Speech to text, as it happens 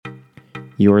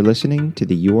You are listening to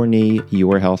the Your Knee,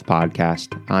 Your Health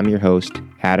podcast. I'm your host,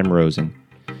 Adam Rosen.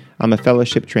 I'm a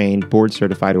fellowship-trained,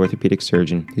 board-certified orthopedic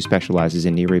surgeon who specializes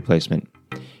in knee replacement.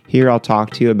 Here I'll talk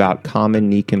to you about common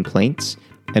knee complaints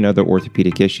and other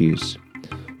orthopedic issues.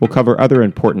 We'll cover other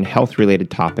important health-related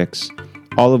topics,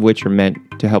 all of which are meant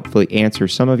to helpfully answer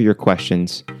some of your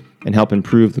questions and help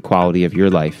improve the quality of your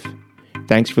life.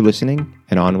 Thanks for listening,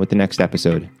 and on with the next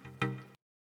episode.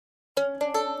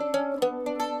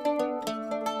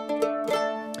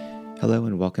 Hello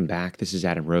and welcome back. This is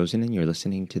Adam Rosen, and you're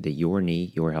listening to the Your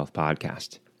Knee, Your Health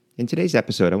podcast. In today's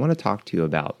episode, I want to talk to you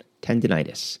about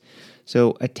tendinitis.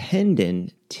 So a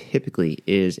tendon typically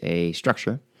is a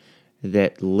structure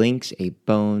that links a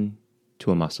bone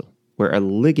to a muscle, where a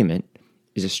ligament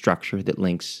is a structure that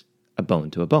links a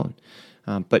bone to a bone.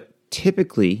 But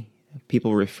typically,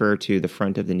 people refer to the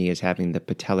front of the knee as having the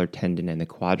patellar tendon and the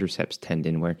quadriceps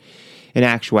tendon, where in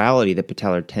actuality, the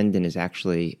patellar tendon is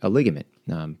actually a ligament.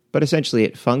 But essentially,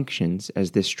 it functions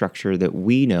as this structure that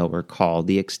we know or call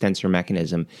the extensor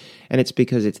mechanism. And it's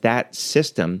because it's that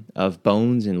system of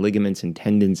bones and ligaments and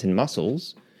tendons and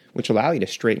muscles which allow you to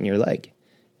straighten your leg.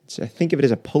 So think of it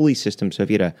as a pulley system. So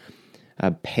if you had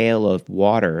a pail of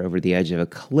water over the edge of a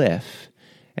cliff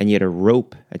and you had a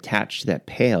rope attached to that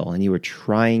pail and you were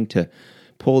trying to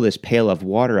pull this pail of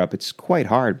water up, it's quite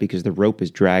hard because the rope is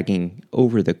dragging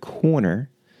over the corner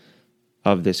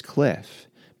of this cliff.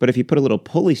 But if you put a little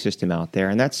pulley system out there,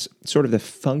 and that's sort of the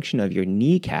function of your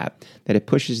kneecap, that it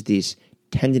pushes this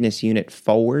tendinous unit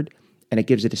forward and it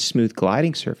gives it a smooth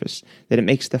gliding surface, that it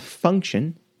makes the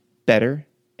function better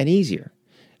and easier.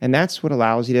 And that's what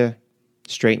allows you to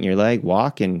straighten your leg,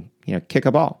 walk, and kick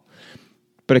a ball.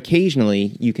 But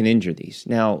occasionally you can injure these.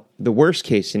 Now, the worst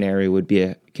case scenario would be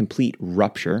a complete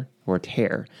rupture or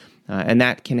tear. And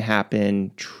that can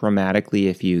happen traumatically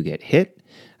if you get hit,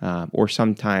 or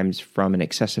sometimes from an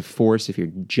excessive force if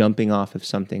you're jumping off of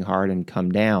something hard and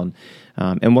come down.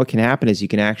 And what can happen is you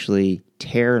can actually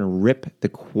tear and rip the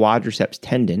quadriceps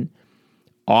tendon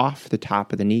off the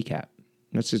top of the kneecap.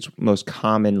 That's its most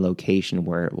common location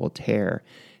where it will tear.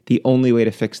 The only way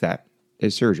to fix that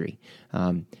is surgery.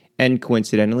 And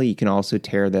coincidentally, you can also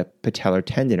tear the patellar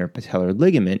tendon or patellar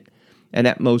ligament, and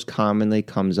that most commonly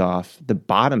comes off the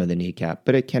bottom of the kneecap,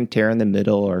 but it can tear in the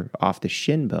middle or off the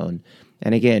shin bone,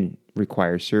 and again,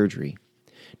 requires surgery.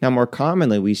 Now, more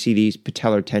commonly, we see these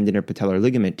patellar tendon or patellar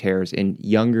ligament tears in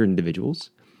younger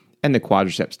individuals and the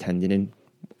quadriceps tendon in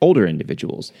older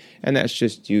individuals, and that's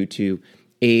just due to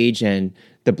age and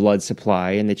the blood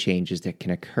supply and the changes that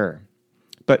can occur.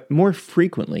 But more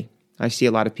frequently, I see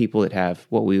a lot of people that have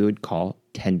what we would call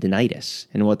tendinitis.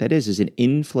 And what that is an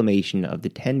inflammation of the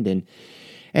tendon.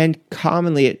 And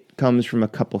commonly it comes from a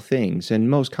couple things. And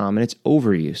most common, it's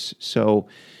overuse. So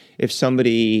if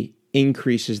somebody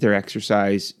increases their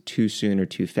exercise too soon or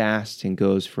too fast and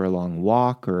goes for a long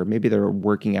walk, or maybe they're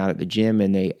working out at the gym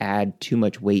and they add too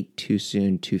much weight too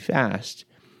soon, too fast,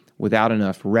 without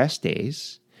enough rest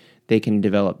days, they can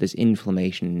develop this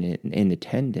inflammation in the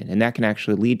tendon. And that can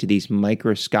actually lead to these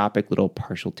microscopic little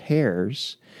partial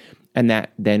tears, and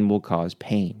that then will cause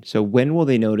pain. So when will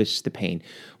they notice the pain?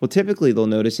 Well, typically they'll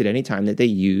notice it anytime that they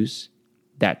use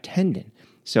that tendon.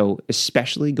 So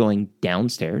especially going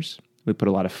downstairs, we put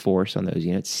a lot of force on those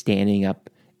units, standing up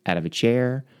out of a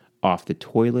chair, off the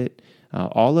toilet.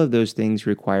 All of those things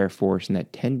require force in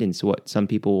that tendon. So what some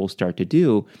people will start to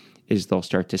do is they'll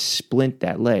start to splint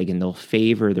that leg and they'll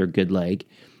favor their good leg.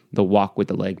 They'll walk with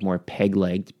the leg more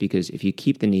peg-legged, because if you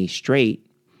keep the knee straight,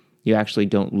 you actually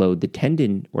don't load the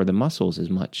tendon or the muscles as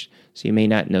much. So you may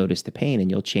not notice the pain,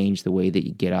 and you'll change the way that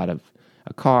you get out of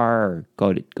a car or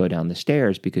go down the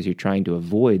stairs because you're trying to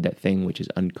avoid that thing which is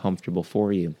uncomfortable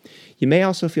for you. You may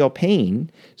also feel pain.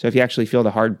 So if you actually feel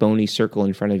the hard bony circle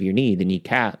in front of your knee, the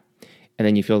kneecap, and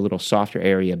then you feel a little softer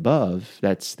area above,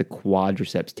 that's the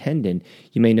quadriceps tendon,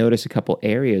 you may notice a couple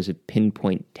areas of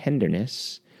pinpoint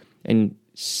tenderness. And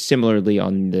similarly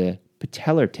on the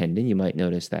patellar tendon, you might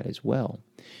notice that as well.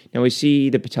 Now, we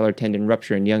see the patellar tendon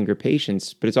rupture in younger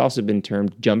patients, but it's also been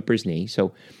termed jumper's knee.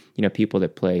 So, people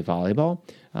that play volleyball,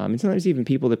 and sometimes even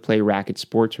people that play racket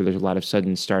sports where there's a lot of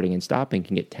sudden starting and stopping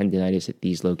can get tendinitis at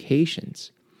these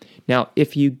locations. Now,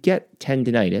 if you get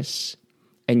tendinitis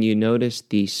and you notice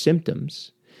these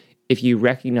symptoms, if you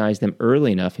recognize them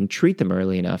early enough and treat them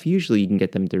early enough, usually you can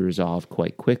get them to resolve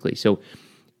quite quickly. So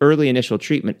early initial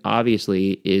treatment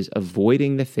obviously is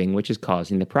avoiding the thing which is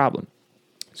causing the problem.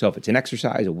 So if it's an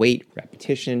exercise, a weight,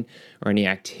 repetition, or any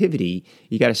activity,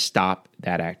 you got to stop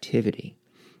that activity.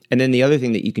 And then the other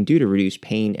thing that you can do to reduce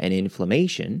pain and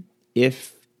inflammation,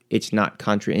 if it's not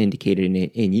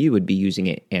contraindicated in you, would be using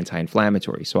an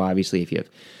anti-inflammatory. So obviously if you have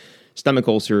stomach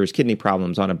ulcers, kidney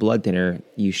problems on a blood thinner,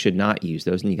 you should not use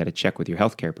those, and you got to check with your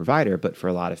healthcare provider. But for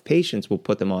a lot of patients, we'll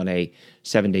put them on a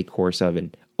 7-day course of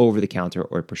an over-the-counter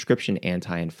or prescription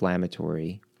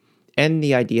anti-inflammatory. And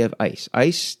the idea of ice.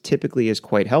 Ice typically is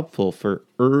quite helpful for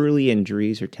early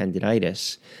injuries or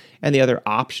tendinitis. And the other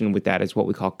option with that is what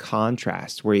we call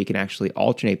contrast, where you can actually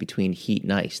alternate between heat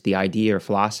and ice. The idea or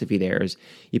philosophy there is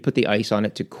you put the ice on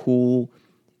it to cool,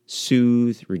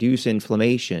 soothe, reduce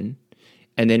inflammation.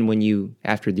 And then when you,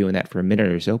 after doing that for a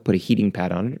minute or so, put a heating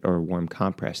pad on it or a warm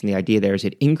compress. And the idea there is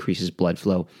it increases blood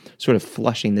flow, sort of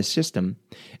flushing the system.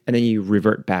 And then you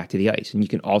revert back to the ice. And you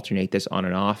can alternate this on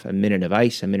and off, a minute of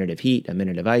ice, a minute of heat, a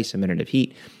minute of ice, a minute of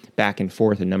heat, back and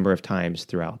forth a number of times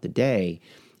throughout the day.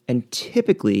 And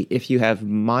typically, if you have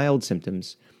mild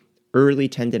symptoms, early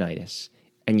tendinitis,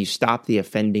 and you stop the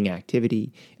offending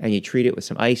activity and you treat it with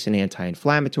some ice and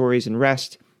anti-inflammatories and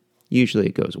rest, usually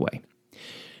it goes away.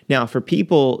 Now, for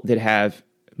people that have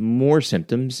more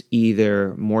symptoms,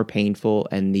 either more painful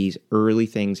and these early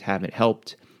things haven't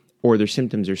helped, or their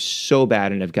symptoms are so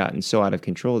bad and have gotten so out of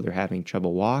control they're having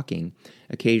trouble walking,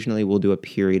 occasionally we'll do a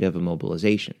period of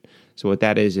immobilization. So what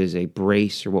that is a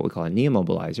brace, or what we call a knee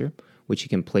immobilizer, which you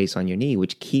can place on your knee,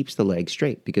 which keeps the leg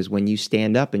straight. Because when you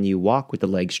stand up and you walk with the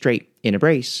leg straight in a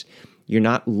brace, you're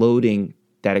not loading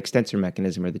that extensor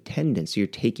mechanism or the tendon. So you're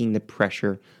taking the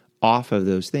pressure off of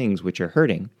those things which are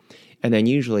hurting. And then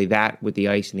usually that, with the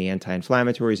ice and the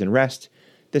anti-inflammatories and rest,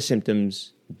 the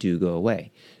symptoms do go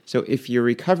away. So if your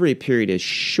recovery period is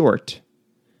short,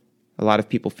 a lot of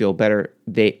people feel better.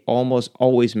 They almost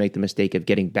always make the mistake of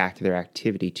getting back to their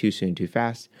activity too soon, too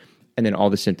fast, and then all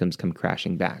the symptoms come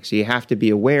crashing back. So you have to be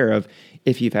aware of,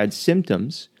 if you've had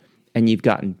symptoms and you've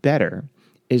gotten better,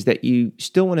 is that you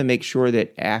still want to make sure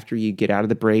that after you get out of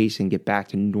the brace and get back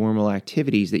to normal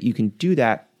activities, that you can do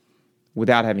that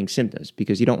without having symptoms,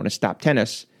 because you don't want to stop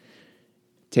tennis,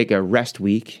 take a rest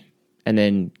week, and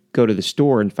then go to the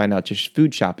store and find out just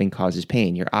food shopping causes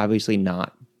pain. You're obviously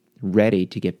not ready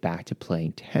to get back to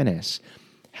playing tennis.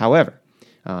 However,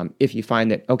 if you find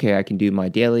that, okay, I can do my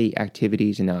daily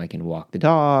activities and now I can walk the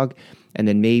dog, and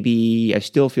then maybe I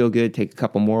still feel good, take a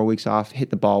couple more weeks off, hit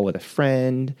the ball with a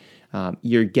friend,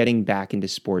 you're getting back into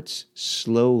sports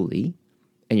slowly,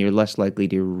 and you're less likely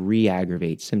to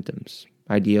re-aggravate symptoms.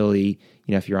 Ideally,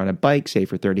 if you're on a bike, say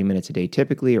for 30 minutes a day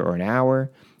typically, or an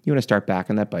hour, you want to start back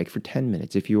on that bike for 10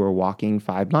 minutes. If you are walking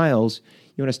 5 miles,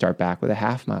 you want to start back with a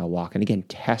half-mile walk. And again,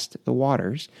 test the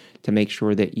waters to make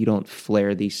sure that you don't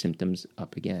flare these symptoms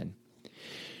up again.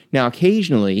 Now,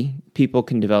 occasionally, people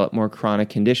can develop more chronic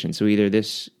conditions. So either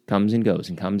this comes and goes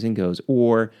and comes and goes,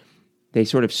 or they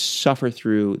sort of suffer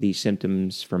through these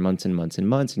symptoms for months and months and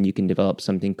months, and you can develop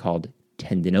something called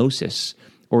tendinosis,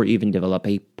 or even develop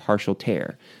a partial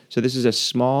tear. So this is a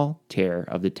small tear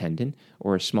of the tendon,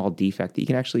 or a small defect that you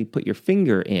can actually put your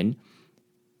finger in,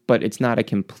 but it's not a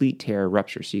complete tear or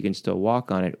rupture, so you can still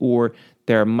walk on it. Or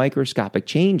there are microscopic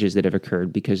changes that have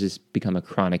occurred because it's become a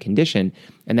chronic condition,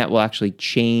 and that will actually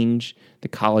change the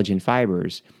collagen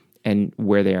fibers and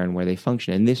where they are and where they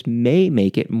function. And this may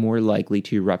make it more likely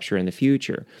to rupture in the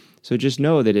future. So just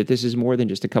know that if this is more than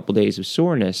just a couple days of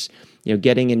soreness,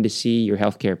 getting in to see your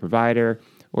healthcare provider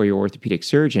or your orthopedic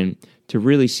surgeon to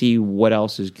really see what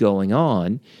else is going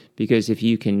on. Because if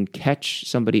you can catch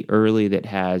somebody early that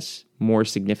has more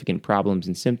significant problems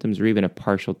and symptoms, or even a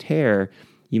partial tear,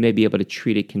 you may be able to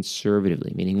treat it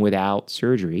conservatively, meaning without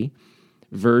surgery,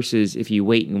 versus if you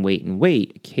wait and wait and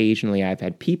wait. Occasionally I've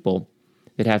had people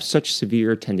that have such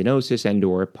severe tendinosis and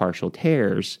or partial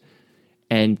tears,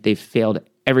 and they've failed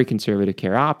every conservative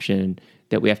care option,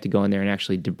 that we have to go in there and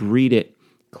actually debride it,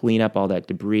 clean up all that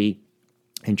debris,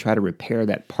 and try to repair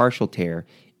that partial tear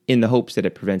in the hopes that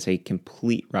it prevents a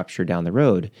complete rupture down the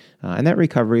road. And that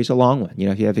recovery is a long one.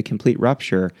 If you have a complete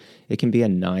rupture, it can be a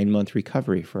 9-month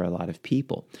recovery for a lot of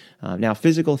people. Now,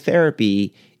 physical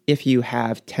therapy, if you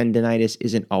have tendinitis,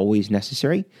 isn't always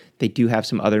necessary. They do have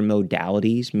some other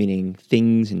modalities, meaning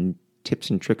things and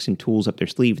tips and tricks and tools up their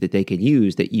sleeve that they could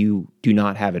use that you do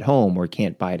not have at home or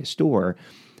can't buy at a store.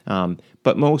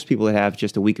 But most people that have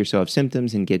just a week or so of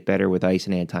symptoms and get better with ice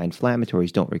and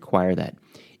anti-inflammatories don't require that.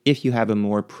 If you have a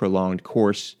more prolonged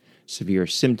course, severe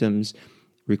symptoms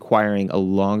requiring a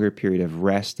longer period of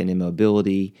rest and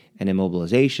immobility and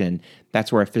immobilization,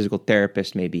 that's where a physical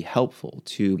therapist may be helpful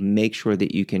to make sure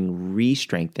that you can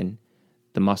re-strengthen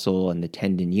the muscle and the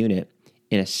tendon unit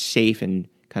in a safe and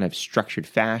kind of structured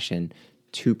fashion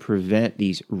to prevent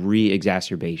these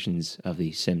re-exacerbations of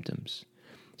these symptoms.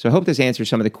 So I hope this answers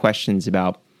some of the questions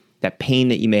about that pain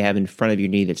that you may have in front of your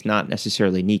knee that's not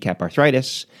necessarily kneecap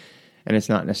arthritis, and it's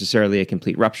not necessarily a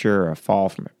complete rupture or a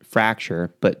fall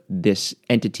fracture, but this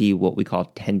entity, what we call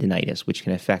tendinitis, which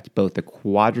can affect both the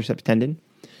quadriceps tendon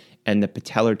and the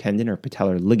patellar tendon or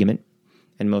patellar ligament.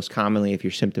 And most commonly, if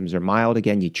your symptoms are mild,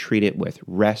 again, you treat it with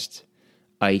rest,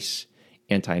 ice,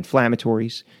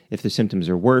 anti-inflammatories. If the symptoms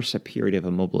are worse, a period of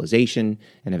immobilization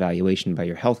and evaluation by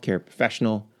your healthcare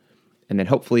professional. And then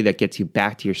hopefully that gets you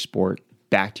back to your sport,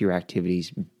 back to your activities,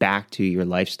 back to your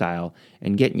lifestyle,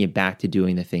 and getting you back to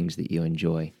doing the things that you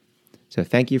enjoy. So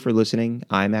thank you for listening.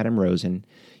 I'm Adam Rosen.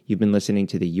 You've been listening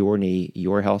to the Your Knee,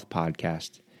 Your Health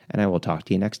podcast, and I will talk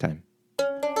to you next time.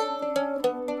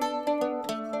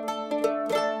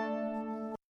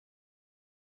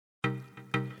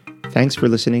 Thanks for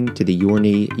listening to the Your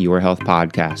Knee, Your Health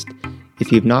podcast.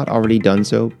 If you've not already done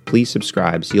so, please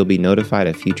subscribe so you'll be notified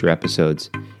of future episodes.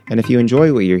 And if you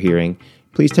enjoy what you're hearing,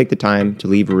 please take the time to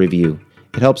leave a review.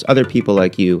 It helps other people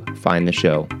like you find the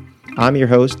show. I'm your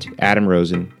host, Adam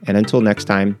Rosen, and until next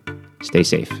time, stay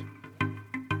safe.